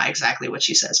 That's not exactly what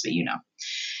she says, but you know.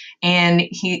 And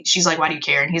she's like, why do you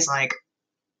care? And he's like,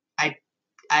 I,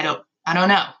 I don't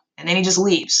know. And then he just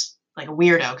leaves like a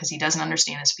weirdo because he doesn't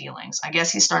understand his feelings. I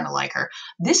guess he's starting to like her.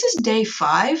 This is day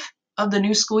 5 of the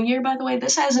new school year, by the way.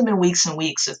 This hasn't been weeks and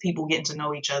weeks of people getting to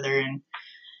know each other, and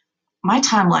my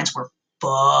timelines were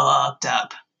fucked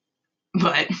up.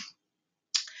 But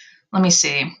let me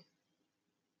see.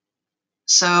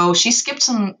 So she skipped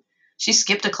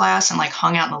a class and like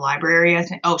hung out in the library, I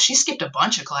think. Oh, she skipped a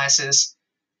bunch of classes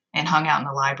and hung out in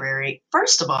the library.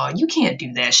 First of all, you can't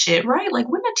do that shit, right? Like,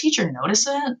 wouldn't a teacher notice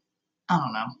that? I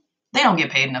don't know. They don't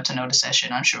get paid enough to notice that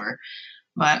shit, I'm sure.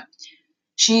 But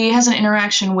she has an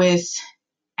interaction with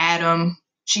Adam.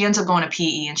 She ends up going to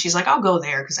PE and she's like, I'll go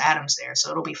there because Adam's there,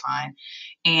 so it'll be fine.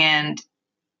 And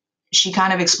she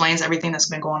kind of explains everything that's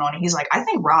been going on. And he's like, I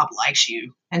think Rob likes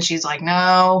you. And she's like,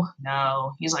 no.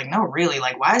 He's like, no, really?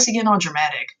 Like, why is he getting all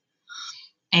dramatic?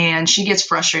 And she gets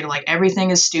frustrated. Like,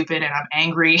 everything is stupid and I'm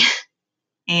angry.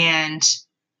 And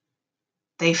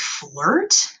they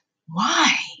flirt? Why?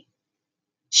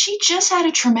 She just had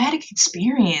a traumatic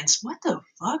experience. What the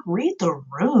fuck? Read the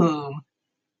room.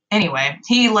 Anyway,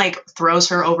 he like throws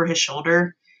her over his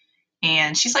shoulder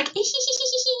and she's like,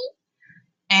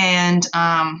 and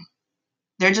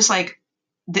they're just like,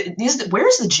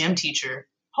 where's the gym teacher?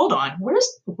 Hold on, where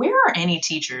are any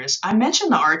teachers? I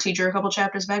mentioned the art teacher a couple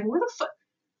chapters back. Where the fuck?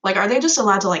 Like, are they just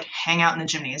allowed to like hang out in the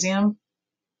gymnasium?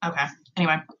 Okay.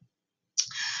 Anyway,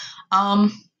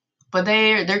 but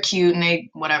they're cute and they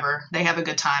whatever. They have a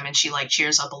good time and she like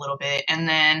cheers up a little bit and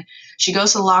then she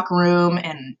goes to the locker room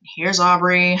and here's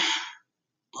Aubrey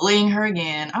bullying her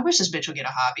again. I wish this bitch would get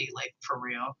a hobby, like for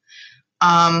real.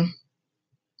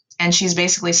 And she's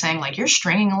basically saying like, you're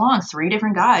stringing along 3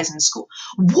 different guys in school.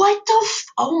 What the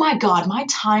oh my god, my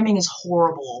timing is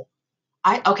horrible.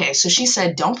 Okay, so she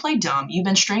said, don't play dumb. You've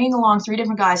been stringing along 3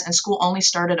 different guys and school only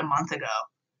started a month ago.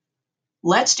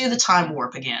 Let's do the time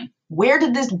warp again. Where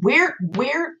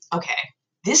okay.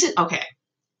 This is okay.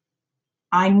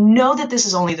 I know that this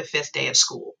is only the 5th day of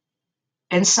school.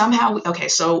 And somehow, okay,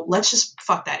 so let's just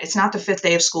fuck that. It's not the 5th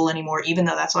day of school anymore, even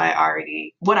though that's what I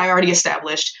already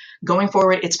established. Going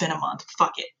forward, it's been a month.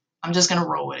 Fuck it. I'm just gonna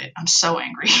roll with it. I'm so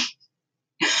angry.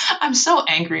 I'm so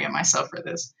angry at myself for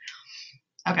this.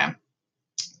 Okay.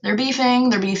 They're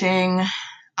beefing.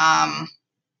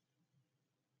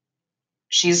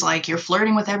 She's like, you're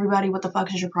flirting with everybody. What the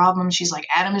fuck is your problem? She's like,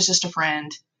 Adam is just a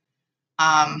friend.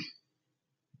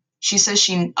 She says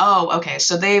okay,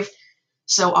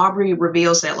 so Aubrey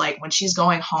reveals that like when she's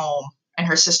going home and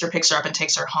her sister picks her up and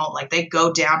takes her home, like they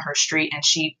go down her street and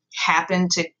she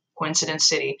happened to, Coincidence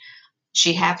City,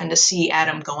 she happened to see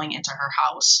Adam going into her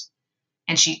house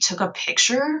and she took a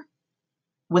picture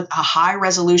with a high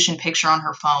resolution picture on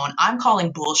her phone. I'm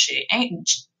calling bullshit.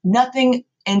 Nothing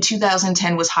in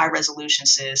 2010 was high resolution,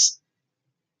 sis.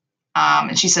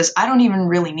 And she says, I don't even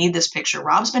really need this picture.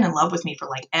 Rob's been in love with me for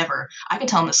like ever. I could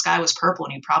tell him the sky was purple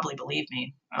and he'd probably believe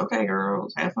me. Okay,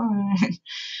 girls, have fun.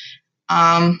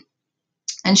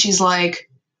 And she's like,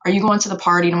 are you going to the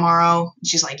party tomorrow? And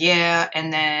she's like, yeah.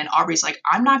 And then Aubrey's like,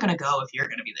 I'm not going to go if you're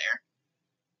going to be there.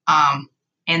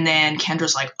 And then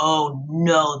Kendra's like, oh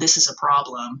no, this is a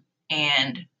problem.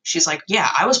 And she's like, yeah,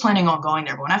 I was planning on going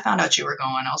there, but when I found out you were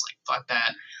going, I was like, fuck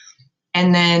that.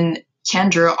 And then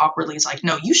Kendra awkwardly is like,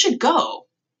 no, you should go.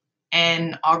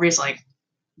 And Aubrey's like,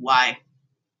 why?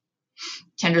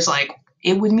 Kendra's like,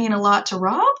 it would mean a lot to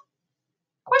Rob?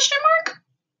 Question mark?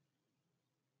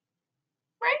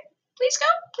 Right? Please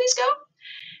go.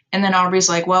 And then Aubrey's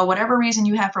like, well, whatever reason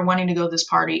you have for wanting to go to this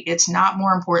party, it's not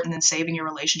more important than saving your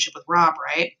relationship with Rob,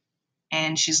 right?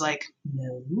 And she's like,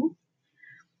 no.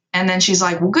 And then she's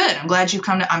like, well, good. I'm glad you've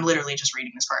come to, I'm literally just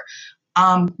reading this part.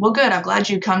 Well, good. I'm glad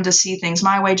you come to see things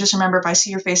my way. Just remember, if I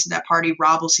see your face at that party,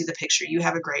 Rob will see the picture. You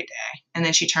have a great day. And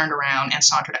then she turned around and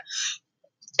sauntered out.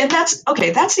 And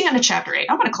that's the end of chapter 8.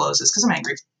 I'm going to close this because I'm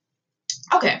angry.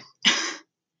 Okay.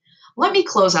 let me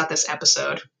close out this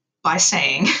episode by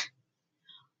saying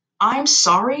I'm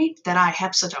sorry that I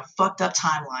have such a fucked up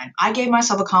timeline. I gave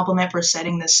myself a compliment for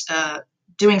setting this,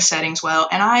 doing settings well,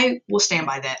 and I will stand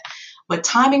by that. But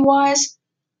timing wise,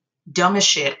 dumb as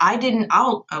shit.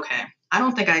 Okay. I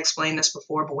don't think I explained this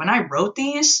before, but when I wrote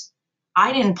these,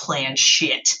 I didn't plan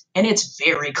shit. And it's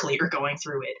very clear going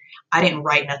through it. I didn't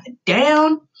write nothing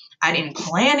down. I didn't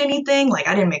plan anything. Like,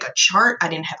 I didn't make a chart. I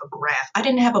didn't have a graph. I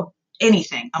didn't have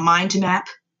anything. A mind map,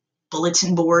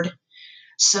 bulletin board.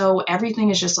 So everything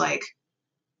is just like,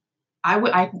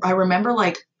 I remember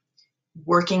like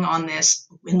working on this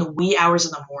in the wee hours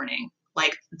of the morning.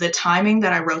 Like, the timing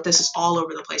that I wrote this is all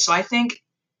over the place. So I think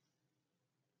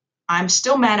I'm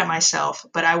still mad at myself,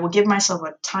 but I will give myself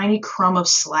a tiny crumb of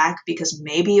slack because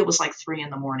maybe it was like 3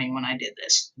 a.m. when I did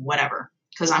this. Whatever.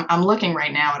 Because I'm looking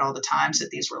right now at all the times that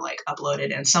these were like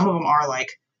uploaded, and some of them are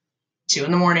like 2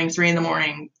 a.m, 3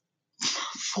 a.m,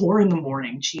 4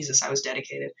 a.m. Jesus, I was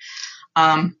dedicated.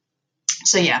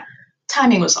 So yeah,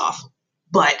 timing was off.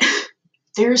 But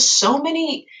there's so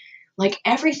many, like,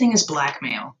 everything is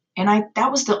blackmail. And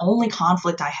that was the only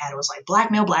conflict I had. It was like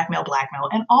blackmail, blackmail, blackmail.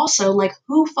 And also, like,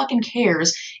 who fucking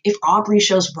cares if Aubrey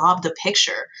shows Rob the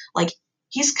picture? Like,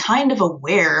 he's kind of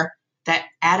aware that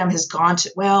Adam has gone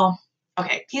to, well,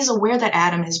 okay, he's aware that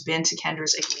Adam has been to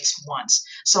Kendra's at least once.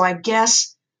 So I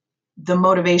guess the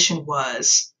motivation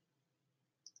was,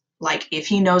 like, if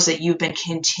he knows that you've been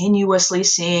continuously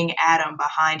seeing Adam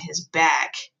behind his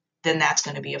back, then that's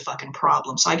going to be a fucking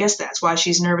problem. So I guess that's why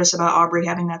she's nervous about Aubrey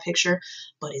having that picture.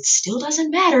 But it still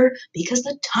doesn't matter because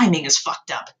the timing is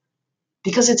fucked up.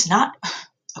 Because it's not...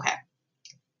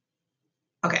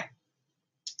 Okay.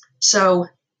 So,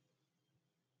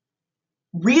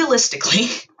 realistically,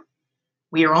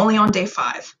 we are only on day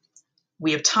 5.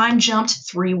 We have time jumped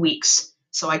 3 weeks.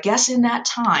 So I guess in that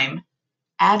time,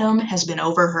 Adam has been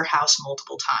over her house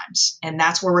multiple times, and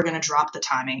that's where we're going to drop the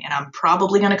timing, and I'm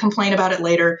probably going to complain about it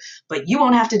later, but you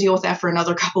won't have to deal with that for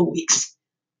another couple weeks.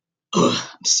 Ugh,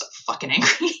 I'm so fucking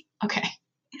angry. Okay.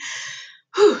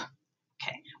 Whew.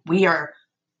 Okay. We are,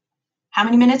 how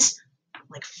many minutes?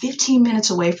 Like 15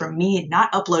 minutes away from me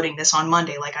not uploading this on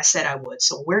Monday like I said I would,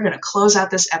 so we're going to close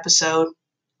out this episode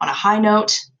on a high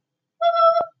note,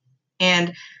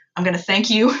 and I'm going to thank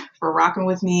you for rocking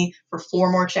with me for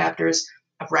 4 more chapters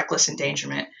of Reckless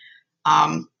Endangerment.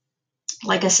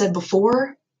 Like I said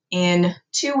before, in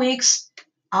 2 weeks,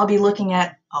 I'll be looking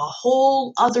at a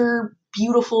whole other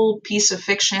beautiful piece of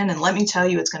fiction, and let me tell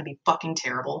you, it's going to be fucking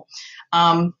terrible.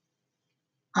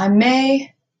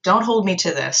 Don't hold me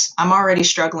to this. I'm already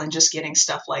struggling just getting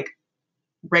stuff like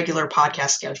regular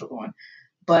podcast schedule going.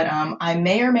 But I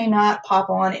may or may not pop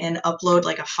on and upload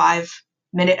like a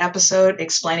 5-minute episode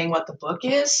explaining what the book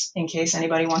is in case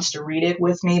anybody wants to read it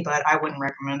with me, but I wouldn't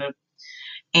recommend it.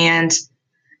 And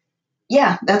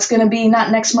yeah, that's going to be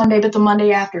not next Monday, but the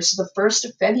Monday after. So the 1st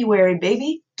of February,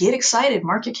 baby. Get excited.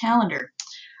 Mark your calendar.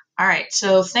 All right.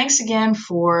 So thanks again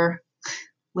for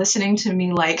listening to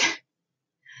me, like,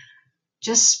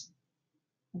 just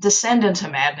descend into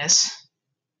madness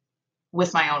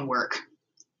with my own work.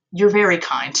 You're very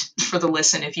kind for the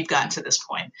listen if you've gotten to this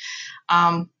point.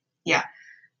 Yeah,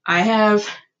 I have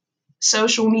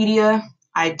social media.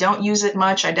 I don't use it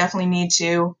much. I definitely need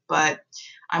to, but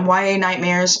I'm YA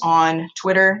Nightmares on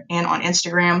Twitter and on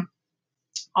Instagram.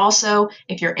 Also,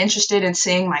 if you're interested in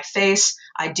seeing my face,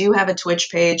 I do have a Twitch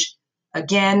page.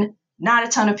 Again, not a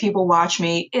ton of people watch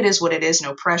me. It is what it is,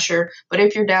 no pressure. But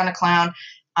if you're down to clown,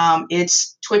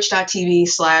 it's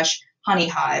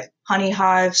twitch.tv/honeyhive.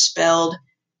 Honeyhive spelled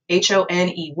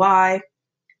Honey,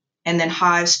 and then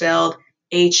hive spelled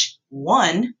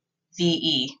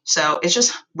H1VE. So it's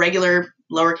just regular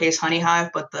lowercase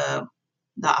honeyhive, but the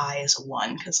I is a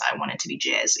 1 because I want it to be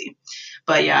jazzy.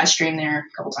 But yeah, I stream there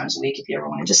a couple times a week if you ever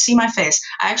want to just see my face.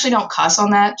 I actually don't cuss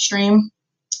on that stream.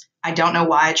 I don't know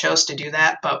why I chose to do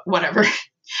that, but whatever.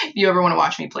 If you ever want to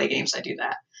watch me play games, I do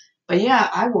that. But yeah,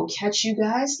 I will catch you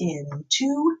guys in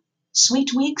 2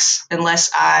 sweet weeks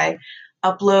unless I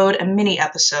upload a mini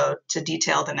episode to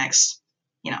detail the next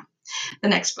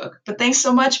book. But thanks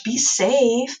so much. Be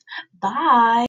safe. Bye.